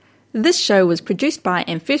This show was produced by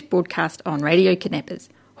and first broadcast on Radio Kidnappers,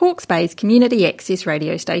 Hawke's Bay's community access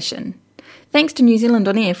radio station. Thanks to New Zealand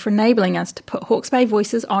On Air for enabling us to put Hawke's Bay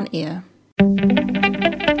voices on air.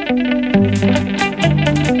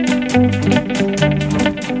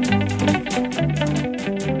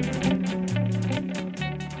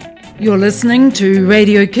 You're listening to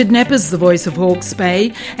Radio Kidnappers, the voice of Hawke's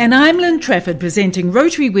Bay, and I'm Lynne Trafford presenting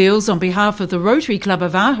Rotary Wheels on behalf of the Rotary Club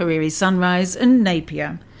of Ahuriri Sunrise in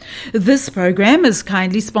Napier. This program is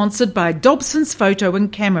kindly sponsored by Dobson's Photo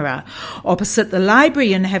and Camera, opposite the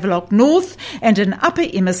library in Havelock North and in Upper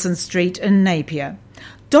Emerson Street in Napier.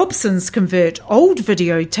 Dobsons convert old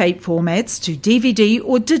videotape formats to DVD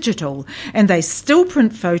or digital, and they still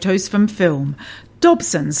print photos from film.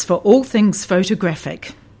 Dobsons for all things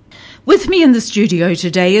photographic. With me in the studio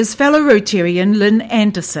today is fellow Rotarian Lynne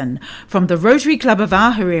Anderson from the Rotary Club of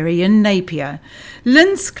Ahuriri in Napier.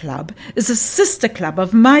 Lynne's club is a sister club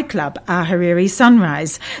of my club, Ahuriri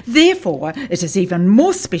Sunrise. Therefore, it is even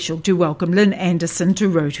more special to welcome Lynne Anderson to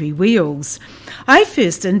Rotary Wheels. I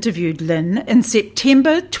first interviewed Lynne in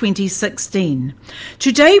September 2016.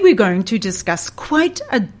 Today we're going to discuss quite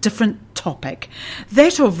a different topic,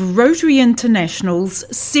 that of Rotary International's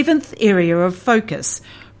seventh area of focus,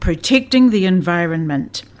 protecting the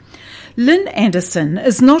environment. Lynne Anderson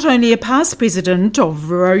is not only a past president of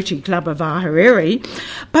Rotary Club of Ahuriri,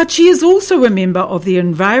 but she is also a member of the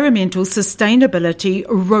Environmental Sustainability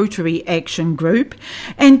Rotary Action Group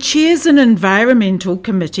and chairs an environmental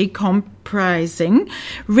committee comprising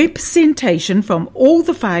representation from all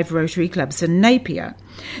the 5 Rotary clubs in Napier.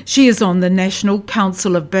 She is on the National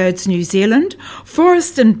Council of Birds New Zealand,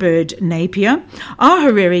 Forest and Bird Napier,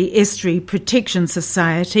 Ahuriri Estuary Protection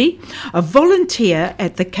Society, a volunteer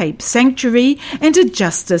at the Cape Sanctuary and a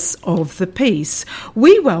Justice of the Peace.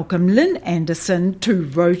 We welcome Lynne Anderson to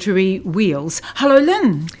Rotary Wheels. Hello,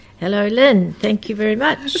 Lynne. Hello, Lynne. Thank you very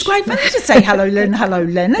much. It's quite funny to say hello, Lynne, hello,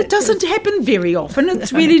 Lynne. It doesn't happen very often.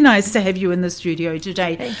 It's really nice to have you in the studio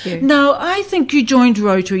today. Thank you. Now, I think you joined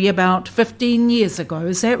Rotary about 15 years ago.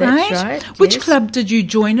 Is that right? That's right. Which yes. club did you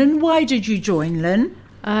join and why did you join, Lynne?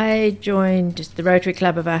 I joined the Rotary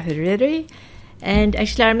Club of Ahuriri, and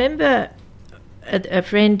actually I remember a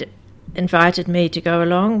friend invited me to go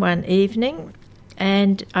along one evening.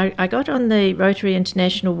 And I got on the Rotary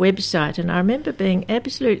International website, and I remember being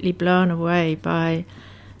absolutely blown away by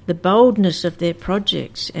the boldness of their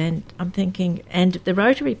projects. And I'm thinking, and the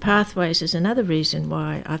Rotary Pathways is another reason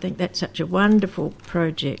why I think that's such a wonderful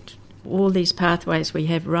project. All these pathways we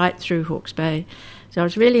have right through Hawke's Bay. So I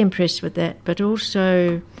was really impressed with that. But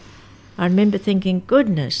also, I remember thinking,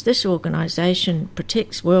 goodness, this organisation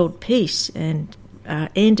protects world peace and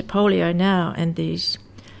end polio now, and these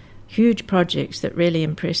huge projects that really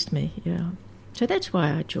impressed me, yeah. So that's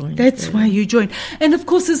why I joined. That's why you joined. And of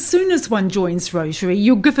course, as soon as one joins Rotary,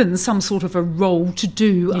 you're given some sort of a role to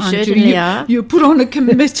do, aren't you? Certainly are. You're put on a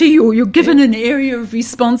committee or you're given an area of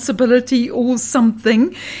responsibility or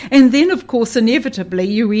something. And then, of course, inevitably,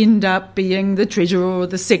 you end up being the treasurer or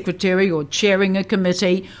the secretary or chairing a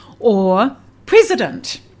committee or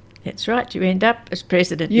president. That's right, you end up as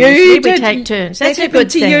president. We take turns. That's a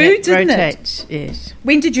good thing. It rotates, yes.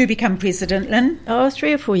 When did you become president, Lynne?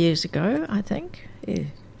 3 or 4 years ago, I think. Yeah.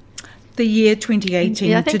 The year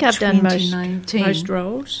 2018 yeah, I think to I've done 2019. most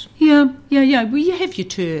roles. Yeah. Well, you have your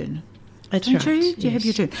turn. That's Don't right. you? You have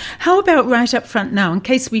your turn. How about right up front now, in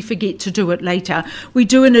case we forget to do it later, we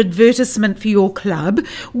do an advertisement for your club.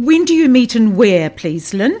 When do you meet and where,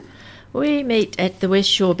 please, Lynne? We meet at the West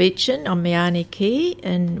Shore Beach Inn on Miani Quay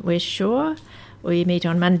in West Shore. We meet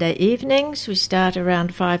on Monday evenings. We start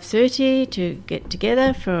around 5:30 to get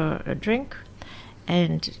together for a drink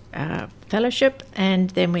and fellowship, and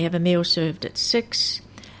then we have a meal served at 6.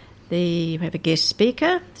 We have a guest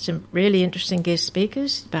speaker, some really interesting guest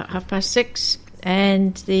speakers, about 6:30,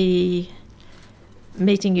 and the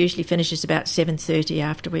meeting usually finishes about 7:30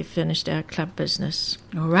 after we've finished our club business.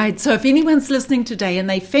 All right, so if anyone's listening today and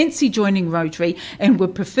they fancy joining Rotary and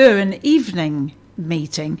would prefer an evening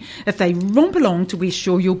meeting, if they romp along to West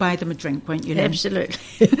Shore, you'll buy them a drink, won't you, Lynne?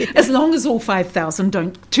 Absolutely. As long as all 5,000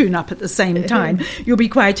 don't turn up at the same time, you'll be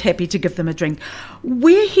quite happy to give them a drink.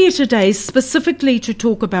 We're here today specifically to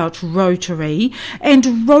talk about Rotary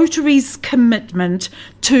and Rotary's commitment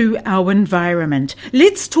to our environment.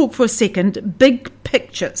 Let's talk for a second big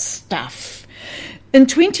picture stuff. In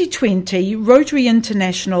 2020, Rotary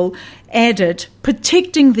International added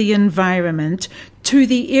protecting the environment to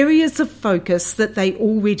the areas of focus that they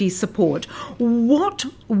already support. What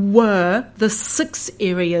were the 6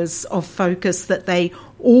 areas of focus that they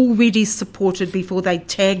already supported before they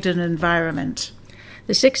tagged an environment?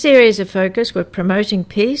 The 6 areas of focus were promoting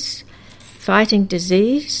peace, fighting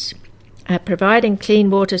disease, providing clean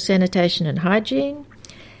water, sanitation and hygiene,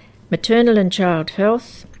 maternal and child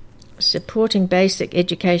health, supporting basic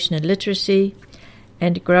education and literacy,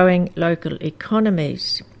 and growing local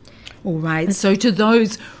economies. All right, so to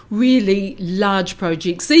those really large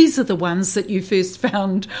projects, these are the ones that you first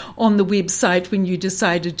found on the website when you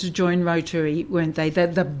decided to join Rotary, weren't they? They're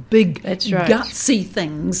the big, That's right, gutsy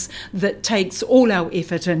things that takes all our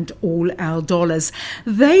effort and all our dollars.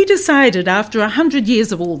 They decided after 100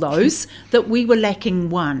 years of all those that we were lacking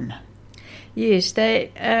one. Yes,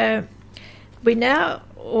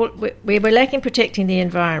 we were lacking protecting the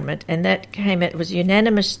environment, and it was a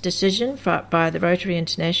unanimous decision by the Rotary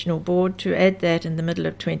International Board to add that in the middle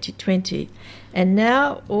of 2020. And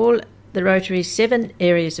now all the Rotary's 7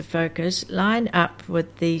 areas of focus line up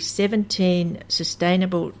with the 17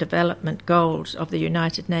 Sustainable Development Goals of the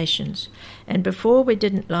United Nations. And before we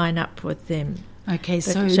didn't line up with them. Okay,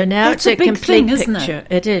 so now it's it's a big complete thing, isn't picture.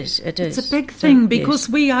 it? It is. It's a big thing because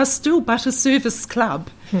we are still but a service club,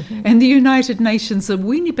 and the United Nations are a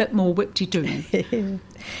weeny bit more whipty-doo.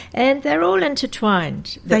 And they're all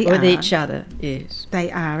intertwined with each other. Yes,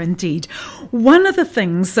 they are indeed. One of the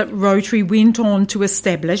things that Rotary went on to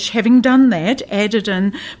establish, having done that, added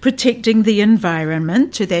in protecting the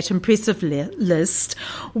environment to that impressive list.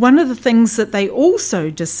 One of the things that they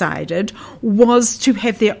also decided was to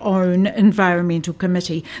have their own environmental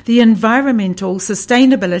committee, the Environmental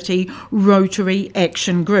Sustainability Rotary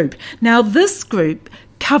Action Group. Now, this group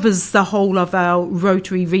covers the whole of our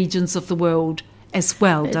Rotary regions of the world as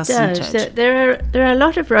well, doesn't it? There are a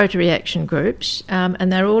lot of Rotary action groups,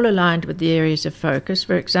 and they're all aligned with the areas of focus.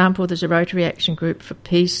 For example, there's a Rotary action group for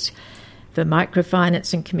peace, for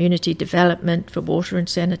microfinance and community development, for water and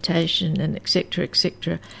sanitation, and et cetera, et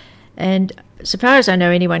cetera. And so far as I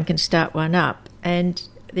know, anyone can start one up. And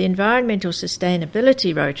the Environmental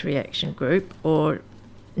Sustainability Rotary Action Group, or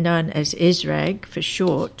known as ESRAG for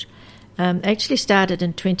short, actually started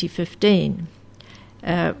in 2015.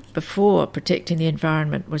 Before protecting the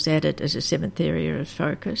environment was added as a 7th area of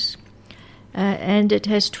focus. And it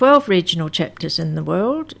has 12 regional chapters in the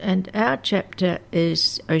world, and our chapter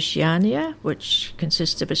is Oceania, which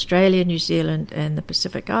consists of Australia, New Zealand and the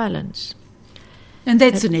Pacific Islands. And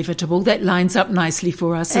that's inevitable. That lines up nicely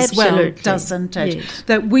for us as well, doesn't it? Yes.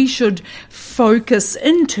 That we should focus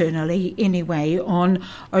internally anyway on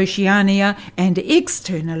Oceania and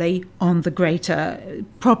externally on the greater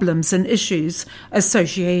problems and issues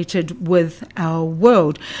associated with our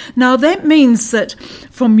world. Now, that means that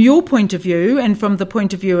from your point of view and from the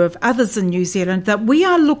point of view of others in New Zealand, that we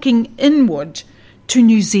are looking inward to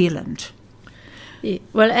New Zealand. Yeah,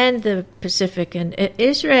 well, and the Pacific, and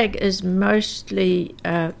ESRAG is mostly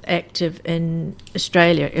active in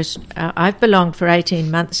Australia. I've belonged for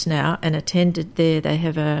 18 months now and attended there. They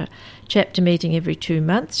have a chapter meeting every 2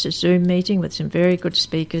 months, a Zoom meeting with some very good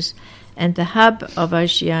speakers, and the hub of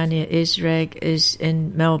Oceania ESRAG is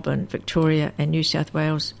in Melbourne, Victoria and New South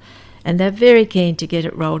Wales, and they're very keen to get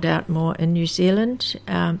it rolled out more in New Zealand,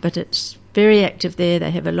 but it's very active there. They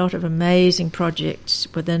have a lot of amazing projects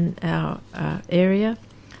within our area.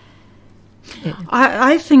 Yeah.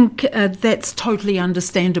 I think that's totally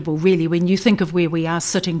understandable, really, when you think of where we are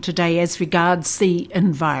sitting today as regards the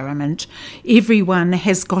environment. Everyone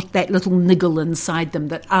has got that little niggle inside them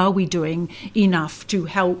that are we doing enough to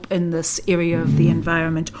help in this area of the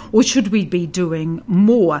environment, or should we be doing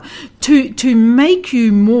more? To make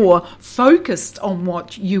you more focused on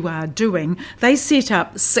what you are doing, they set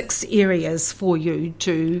up 6 areas for you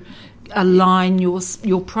to align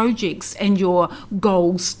your projects and your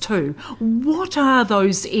goals to. What are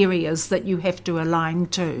those areas that you have to align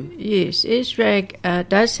to? Yes, ESRAG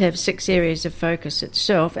does have 6 areas of focus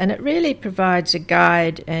itself, and it really provides a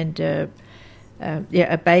guide and a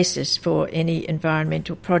basis for any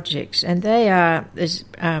environmental projects. And they are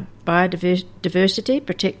biodiversity,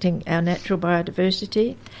 protecting our natural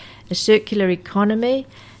biodiversity, a circular economy,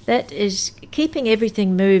 that is keeping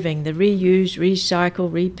everything moving, the reuse, recycle,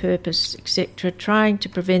 repurpose, etc., trying to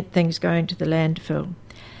prevent things going to the landfill.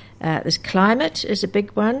 There's climate is a big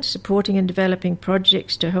one, supporting and developing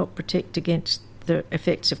projects to help protect against the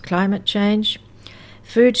effects of climate change.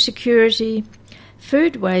 Food security.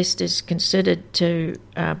 Food waste is considered to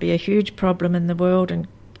be a huge problem in the world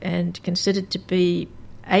and considered to be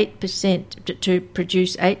 8% to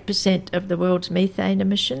produce 8% of the world's methane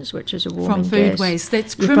emissions, which is a warming from food gas. waste.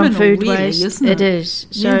 That's criminal, from food really, waste, isn't it? It is.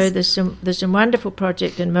 So yes. there's some wonderful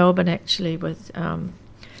project in Melbourne actually with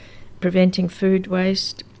preventing food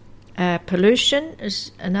waste. Pollution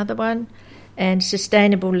is another one, and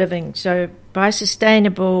sustainable living. So by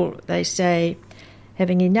sustainable, they say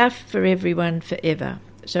having enough for everyone forever.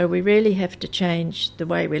 So we really have to change the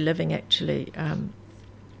way we're living, actually,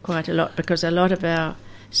 quite a lot, because a lot of our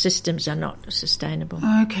systems are not sustainable.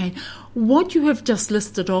 Okay. What you have just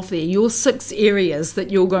listed off there, your 6 areas that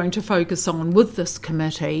you're going to focus on with this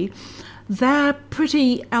committee, they're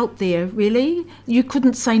pretty out there, really. You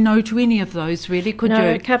couldn't say no to any of those, really, could you? No,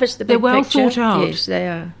 it covers the big They're well picture. thought out. Yes, they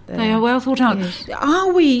are. They are well thought out. Yes.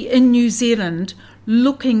 Are we in New Zealand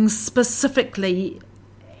looking specifically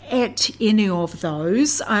at any of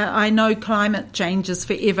those? I know climate change is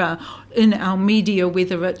forever in our media,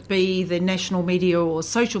 whether it be the national media or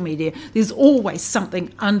social media. There's always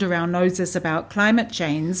something under our noses about climate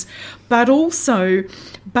change, but also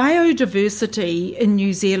biodiversity in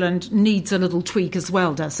New Zealand needs a little tweak as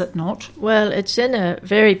well, does it not? Well, it's in a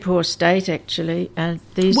very poor state, actually, and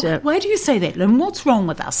these are... Why do you say that, Lynne? What's wrong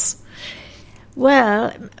with us?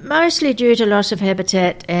 Well, mostly due to loss of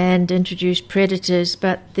habitat and introduced predators,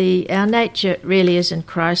 but our nature really is in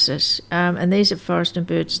crisis, and these are forest and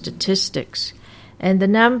bird statistics. And the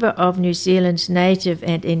number of New Zealand's native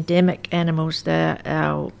and endemic animals, they're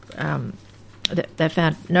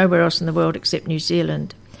found nowhere else in the world except New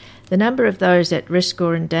Zealand. The number of those at risk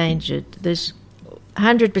or endangered, there's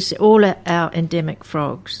 100%, all our endemic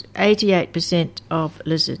frogs, 88% of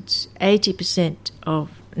lizards, 80%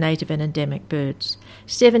 of native and endemic birds,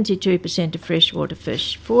 72% of freshwater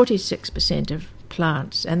fish, 46% of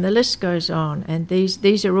plants, and the list goes on. And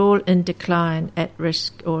these are all in decline, at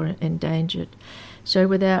risk or endangered. So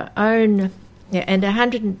with our own, and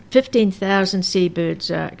 115,000 seabirds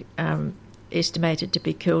are estimated to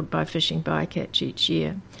be killed by fishing bycatch each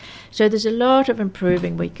year. So there's a lot of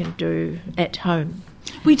improving we can do at home.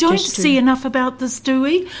 We don't see enough about this, do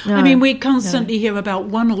we? No, I mean, we constantly hear about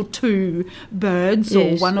 1 or 2 birds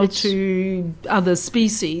or 1 or 2 other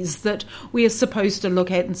species that we are supposed to look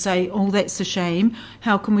at and say, oh, that's a shame.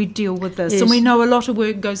 How can we deal with this? Yes. And we know a lot of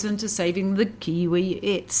work goes into saving the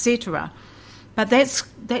kiwi, etc. But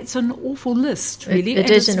that's an awful list, really. It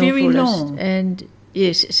is it's an very awful long. list. And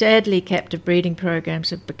yes, sadly, captive breeding programs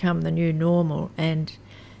have become the new normal, and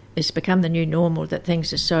it's become the new normal that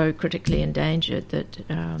things are so critically endangered that...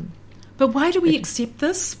 but why do we accept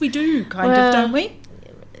this? We do, kind of, don't we?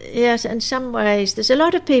 Yes, in some ways. There's a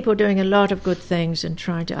lot of people doing a lot of good things and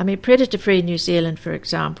trying to... I mean, predator-free New Zealand, for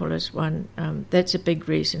example, is one. That's a big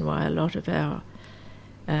reason why a lot of our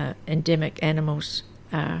endemic animals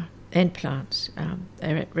and plants are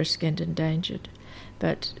at risk and endangered.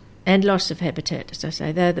 And loss of habitat, as I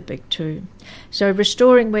say, they're the big 2. So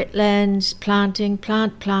restoring wetlands, planting,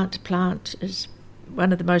 plant is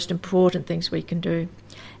one of the most important things we can do.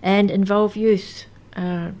 And involve youth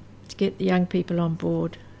to get the young people on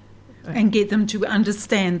board. And get them to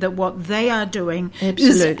understand that what they are doing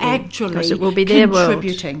Absolutely. is actually it will be their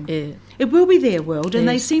contributing. World. Yeah. It will be their world, and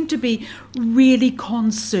Yes. they seem to be really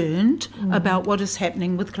concerned about what is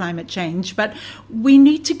happening with climate change. But we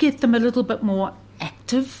need to get them a little bit more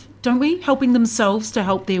active, don't we? Helping themselves to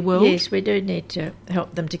help their world. Yes, we do need to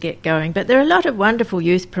help them to get going. But there are a lot of wonderful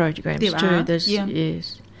youth programs there too. Are.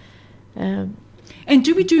 Yes. And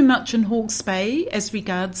do we do much in Hawke's Bay as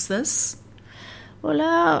regards this?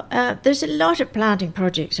 Well, there's a lot of planting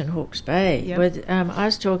projects in Hawke's Bay. Yep. I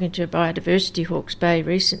was talking to Biodiversity Hawke's Bay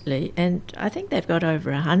recently, and I think they've got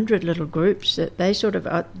over 100 little groups that they sort of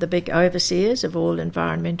are the big overseers of all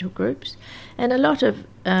environmental groups, and a lot of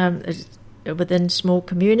within small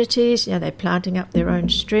communities. They're planting up their own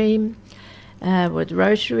stream. With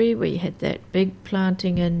Rotary, we had that big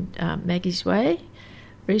planting in Maggie's Way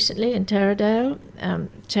recently in Taradale.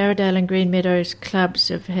 Taradale and Green Meadows clubs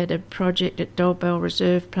have had a project at Dolbell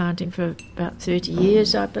Reserve planting for about 30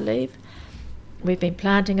 years, I believe. We've been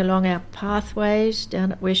planting along our pathways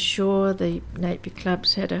down at West Shore. The Napier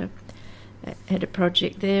clubs had a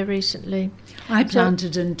project there recently. I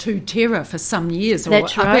planted in Tūtera for some years.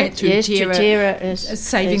 That's right. Yes, Tūtera is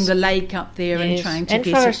saving the lake up there and trying to get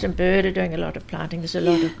it. And Forest and Bird are doing a lot of planting. There's a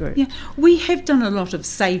lot of groups. Yeah, we have done a lot of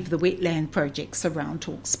save the wetland projects around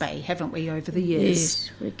Hawke's Bay, haven't we, over the years?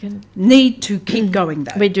 Yes, we can. Need to keep going,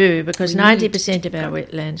 though. We do, because 90% of our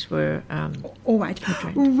wetlands were... All right.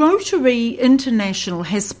 Rotary International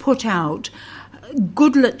has put out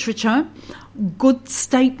good literature, good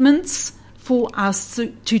statements for us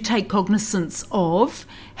to take cognizance of.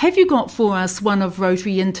 Have you got for us one of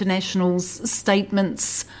Rotary International's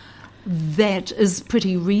statements that is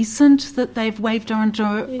pretty recent that they've waved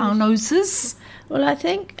under our noses? Well, I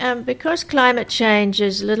think because climate change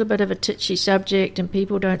is a little bit of a touchy subject and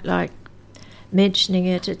people don't like mentioning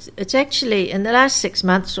it, it's actually in the last 6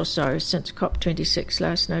 months or so, since COP26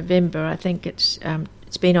 last November, I think it's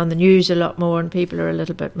it's been on the news a lot more and people are a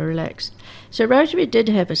little bit more relaxed. So Rotary did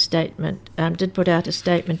have a statement, did put out a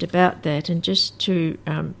statement about that, and just to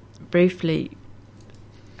briefly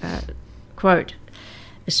quote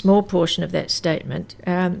a small portion of that statement,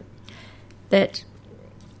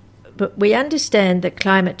 but we understand that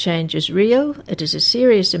climate change is real, it is a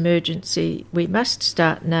serious emergency, we must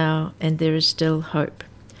start now, and there is still hope.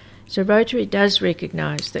 So Rotary does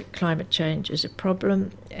recognise that climate change is a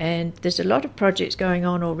problem, and there's a lot of projects going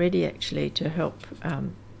on already actually to help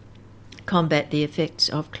combat the effects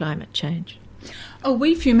of climate change. A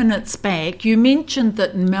wee few minutes back, you mentioned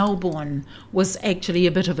that Melbourne was actually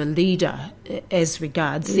a bit of a leader as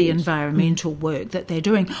regards the environmental work that they're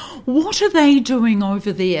doing. What are they doing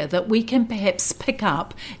over there that we can perhaps pick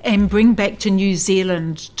up and bring back to New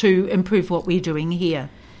Zealand to improve what we're doing here?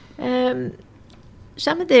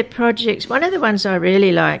 Some of their projects, one of the ones I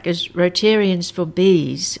really like is Rotarians for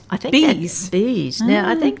Bees. I think bees. Now,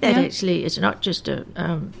 I think that actually is not just a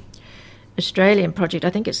Australian project. I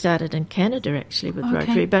think it started in Canada actually with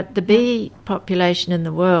Rotary, but the bee population in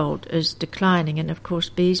the world is declining, and of course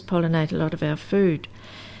bees pollinate a lot of our food.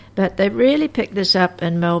 But they've really picked this up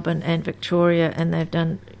in Melbourne and Victoria, and they've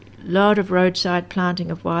done a lot of roadside planting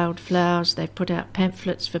of wildflowers. They've put out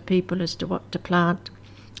pamphlets for people as to what to plant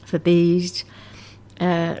for bees.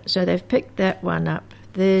 So they've picked that one up.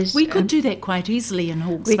 We could do that quite easily in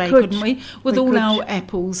Hawke's Bay, couldn't we? With all our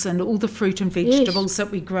apples and all the fruit and vegetables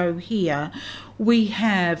that we grow here, we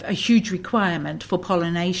have a huge requirement for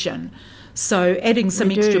pollination. So adding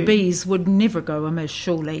some extra bees would never go amiss,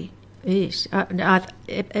 surely. Yes,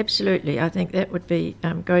 absolutely. I think that would be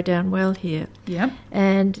go down well here. Yeah.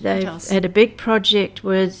 And they've had a big project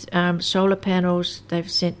with solar panels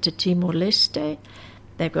they've sent to Timor-Leste.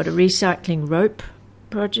 They've got a recycling rope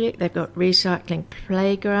project. They've got recycling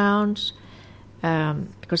playgrounds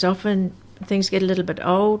because often things get a little bit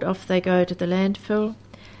old, off they go to the landfill.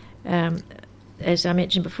 As I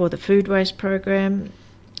mentioned before, the food waste program,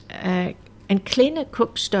 and cleaner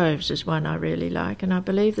cook stoves is one I really like, and I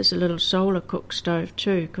believe there's a little solar cook stove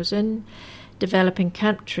too, because in developing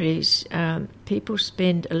countries people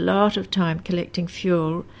spend a lot of time collecting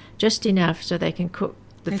fuel, just enough so they can cook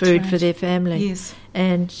the food for their family. Yes.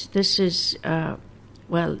 And this is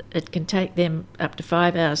it can take them up to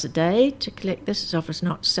 5 hours a day to collect this. It's often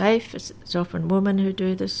not safe. It's often women who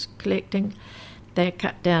do this collecting. They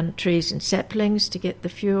cut down trees and saplings to get the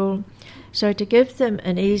fuel. So to give them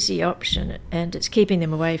an easy option, and it's keeping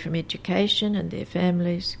them away from education and their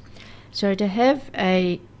families. So to have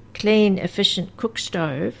a clean, efficient cook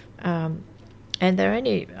stove, and they're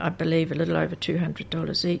only, I believe, a little over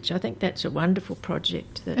 $200 each. I think that's a wonderful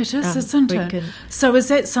project. That, it is, isn't it? So is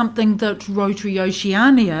that something that Rotary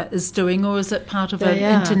Oceania is doing, or is it part of an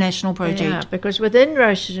international project? They are, because within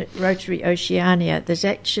Rotary Oceania, there's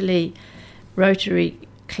actually Rotary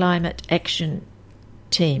Climate Action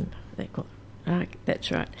Team. That's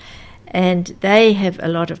right. And they have a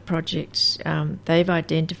lot of projects. They've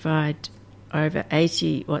identified over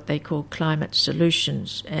 80 what they call climate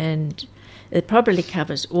solutions, and it probably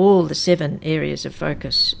covers all the 7 areas of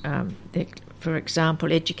focus. For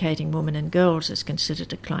example, educating women and girls is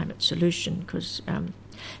considered a climate solution because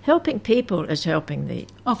helping people is helping the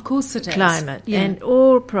climate. Yeah. And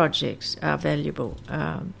all projects are valuable.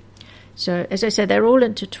 So, as I said, they're all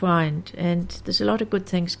intertwined, and there's a lot of good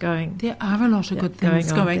things going. There are a lot of good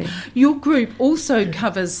things going. There. Your group also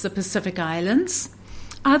covers the Pacific Islands.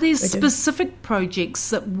 Are there specific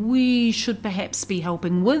projects that we should perhaps be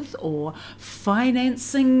helping with, or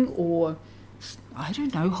financing, or, I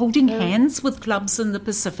don't know, holding hands with clubs in the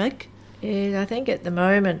Pacific? Yeah, I think at the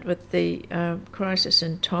moment with the crisis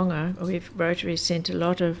in Tonga, Rotary sent a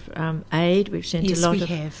lot of aid. We've sent a lot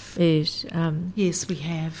of... Yes, we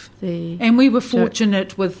have. And we were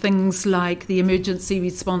fortunate with things like the emergency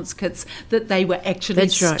response kits that they were actually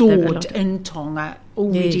stored in Tonga,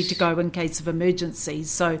 all ready to go in case of emergencies.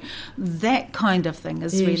 So that kind of thing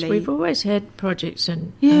is really... We've always had projects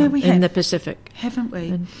in the Pacific. Haven't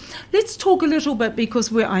we? Let's talk a little bit,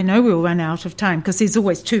 because I know we'll run out of time, because there's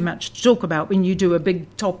always too much to talk about when you do a big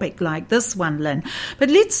topic like this one, Lynne. But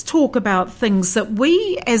let's talk about things that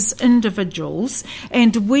we as individuals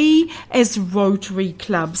and we as Rotary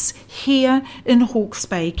clubs here in Hawke's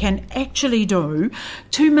Bay can actually do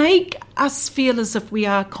to make us feel as if we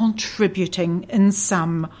are contributing in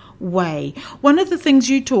some way. One of the things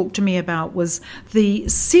you talked to me about was the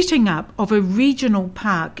setting up of a regional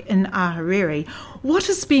park in Ahuriri. What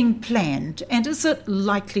is being planned, and is it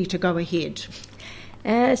likely to go ahead?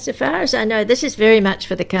 So far as I know, this is very much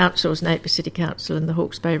for the councils, Napier City Council and the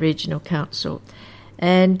Hawke's Bay Regional Council.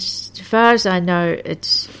 And so far as I know,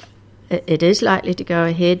 it is likely to go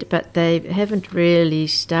ahead, but they haven't really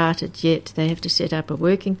started yet. They have to set up a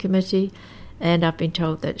working committee, and I've been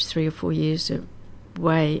told that's 3 or 4 years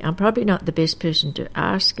away. I'm probably not the best person to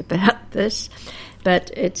ask about this,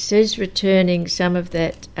 but it is returning some of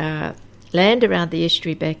that land around the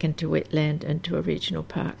estuary back into wetland, into a regional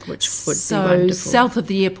park, which would be wonderful. So south of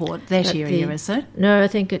the airport, that area, is it? No, I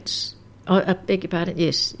think it's... I beg your pardon,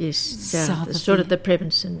 yes. South of sort of the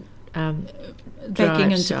Prebenson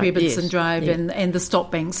backing into Prebenson Drive, yeah. and the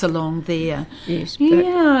stop banks along there. Yes.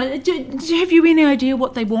 Yeah. Have you any idea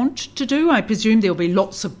what they want to do? I presume there'll be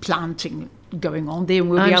lots of planting going on there.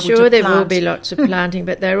 I'm sure there will be lots of planting,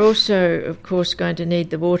 but they're also, of course, going to need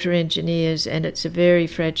the water engineers, and it's a very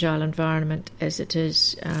fragile environment as it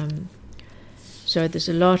is. So there's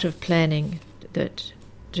a lot of planning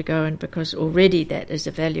to go in, because already that is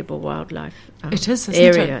a valuable wildlife it is, isn't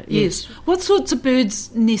area. It? Yes. What sorts of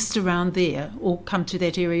birds nest around there or come to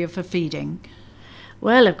that area for feeding?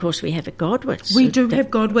 Well, of course, we have a godwits. We do have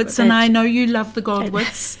godwits, and I know you love the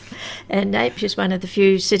godwits. And Napier's one of the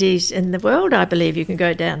few cities in the world, I believe, you can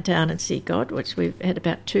go downtown and see godwits. We've had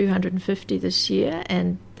about 250 this year,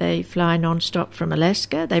 and they fly non-stop from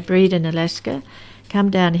Alaska. They breed in Alaska, come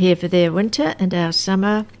down here for their winter and our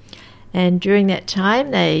summer, and during that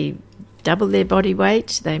time they double their body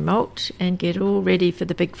weight, they molt and get all ready for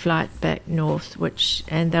the big flight back north,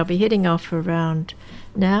 and they'll be heading off around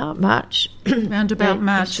now, March. Round about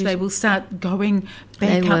March, they will start going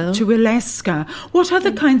back up to Alaska. What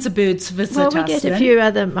other kinds of birds visit us? Well, we get a few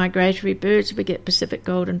other migratory birds. We get Pacific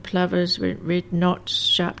golden plovers, red knots,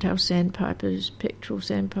 sharp-tailed sandpipers, pectoral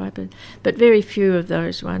sandpipers, but very few of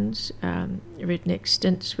those ones. Redneck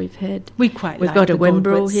stints we've had. We've like got a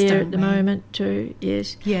whimbrel here at the moment too,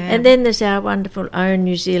 yes. Yeah. And then there's our wonderful own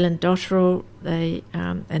New Zealand dotterel,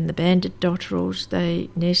 and the banded dotterels. They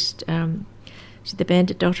nest... the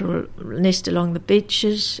banded dotterel nest along the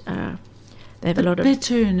beaches. They have a lot of... The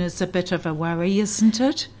bittern is a bit of a worry, isn't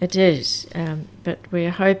it? It is, but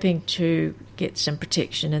we're hoping to get some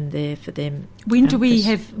protection in there for them. When do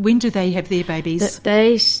they have their babies?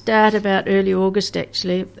 They start about early August,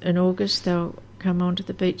 actually. In August they'll come onto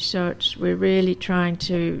the beach, so we're really trying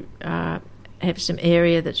to have some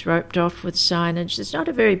area that's roped off with signage. It's not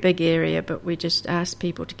a very big area, but we just ask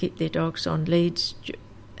people to keep their dogs on leads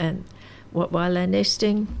and while they're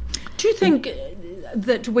nesting. Do you think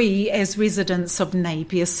that we, as residents of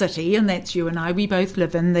Napier City, and that's you and I, we both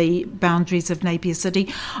live in the boundaries of Napier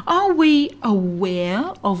City, are we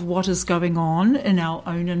aware of what is going on in our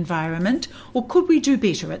own environment, or could we do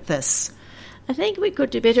better at this? I think we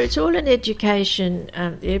could do better. It's all in education.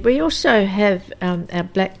 We also have our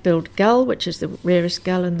black-billed gull, which is the rarest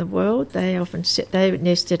gull in the world. They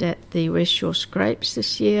nested at the West Shore Scrapes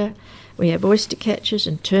this year. We have oyster catchers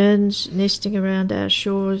and terns nesting around our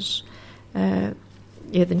shores. The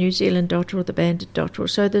New Zealand dotterel, the banded dotterel.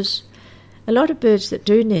 So there's a lot of birds that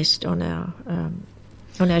do nest on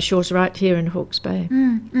our shores right here in Hawke's Bay.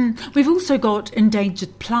 We've also got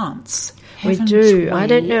endangered plants. We do. I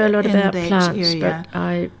don't know a lot about plants, area.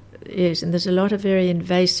 But yes, and there's a lot of very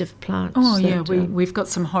invasive plants. Oh, yeah, we've got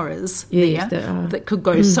some horrors there that could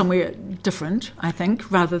go somewhere different, I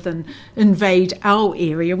think, rather than invade our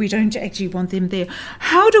area. We don't actually want them there.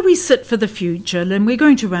 How do we sit for the future, Lynne? We're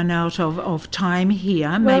going to run out of time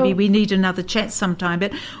here. Maybe we need another chat sometime,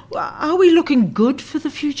 but are we looking good for the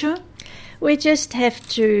future? We just have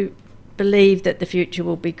to believe that the future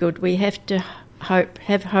will be good. We have to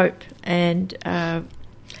have hope, and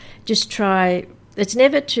just try. It's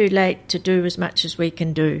never too late to do as much as we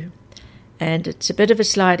can do. And it's a bit of a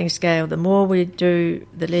sliding scale. The more we do,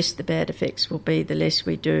 the less the bad effects will be. The less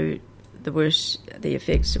we do, the worse the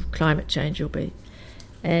effects of climate change will be.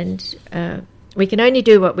 And we can only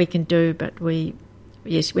do what we can do, but we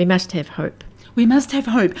must have hope. We must have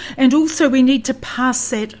hope. And also we need to pass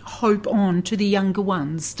that hope on to the younger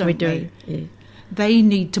ones, don't we? We do, yeah. They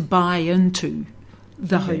need to buy into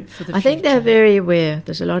the hope for the future. I think they're very aware.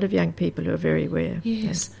 There's a lot of young people who are very aware.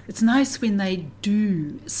 Yes. It's nice when they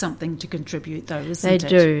do something to contribute, though, isn't it? They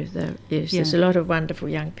do. Yes. Yeah. There's a lot of wonderful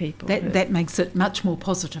young people. That makes it much more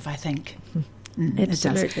positive, I think.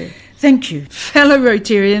 Absolutely. It does. Thank you. Fellow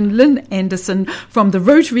Rotarian Lynne Anderson from the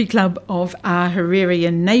Rotary Club of Ahuriri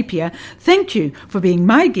in Napier, thank you for being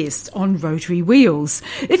my guest on Rotary Wheels.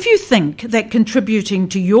 If you think that contributing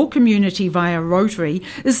to your community via Rotary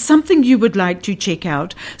is something you would like to check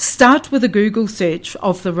out, start with a Google search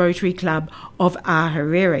of the Rotary Club of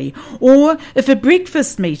Ahuriri. Or if a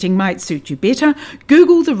breakfast meeting might suit you better,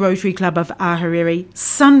 Google the Rotary Club of Ahuriri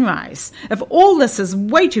Sunrise. If all this is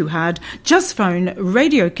way too hard, just phone phone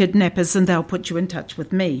Radio Kidnappers and they'll put you in touch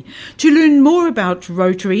with me. To learn more about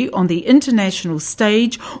Rotary on the international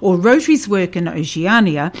stage or Rotary's work in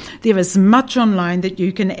Oceania, there is much online that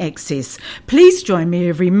you can access. Please join me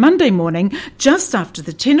every Monday morning just after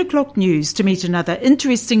the 10 o'clock news to meet another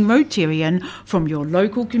interesting Rotarian from your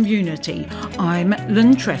local community. I'm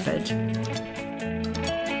Lynne Trafford.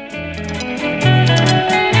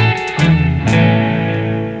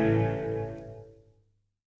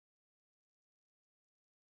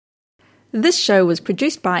 This show was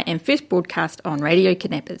produced by and first broadcast on Radio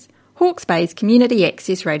Kidnappers, Hawke's Bay's community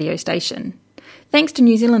access radio station. Thanks to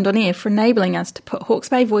New Zealand On Air for enabling us to put Hawke's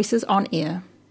Bay voices on air.